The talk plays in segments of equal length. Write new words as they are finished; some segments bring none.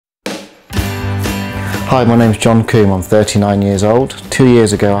Hi, my name's John Coom. I'm 39 years old. 2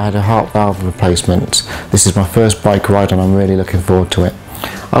 years ago I had a heart valve replacement. This is my first bike ride and I'm really looking forward to it.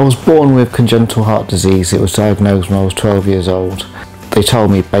 I was born with congenital heart disease. It was diagnosed when I was 12 years old. They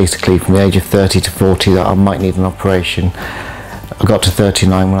told me basically from the age of 30 to 40 that I might need an operation. I got to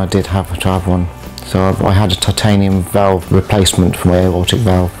 39 when I did have to have one. So I had a titanium valve replacement for my aortic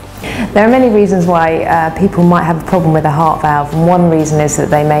valve. There are many reasons why people might have a problem with a heart valve, and one reason is that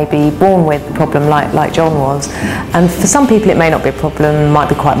they may be born with a problem like John was, and for some people it may not be a problem, it might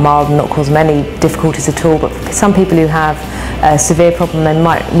be quite mild and not cause them any difficulties at all, but for some people who have a severe problem they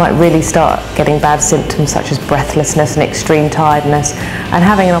might really start getting bad symptoms such as breathlessness and extreme tiredness, and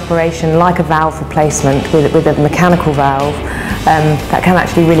having an operation like a valve replacement with a mechanical valve that can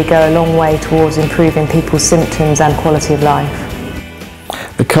actually really go a long way towards improving people's symptoms and quality of life.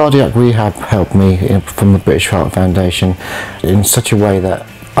 The cardiac rehab helped me from the British Heart Foundation in such a way that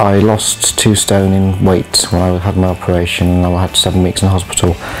I lost 2 stone in weight when I had my operation, and I had 7 weeks in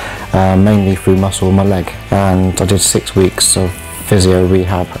hospital, mainly through muscle in my leg, and I did 6 weeks of physio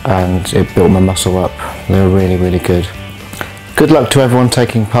rehab and it built my muscle up. They were really good. Good luck to everyone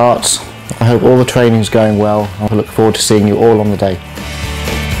taking part. I hope all the training is going well. I look forward to seeing you all on the day.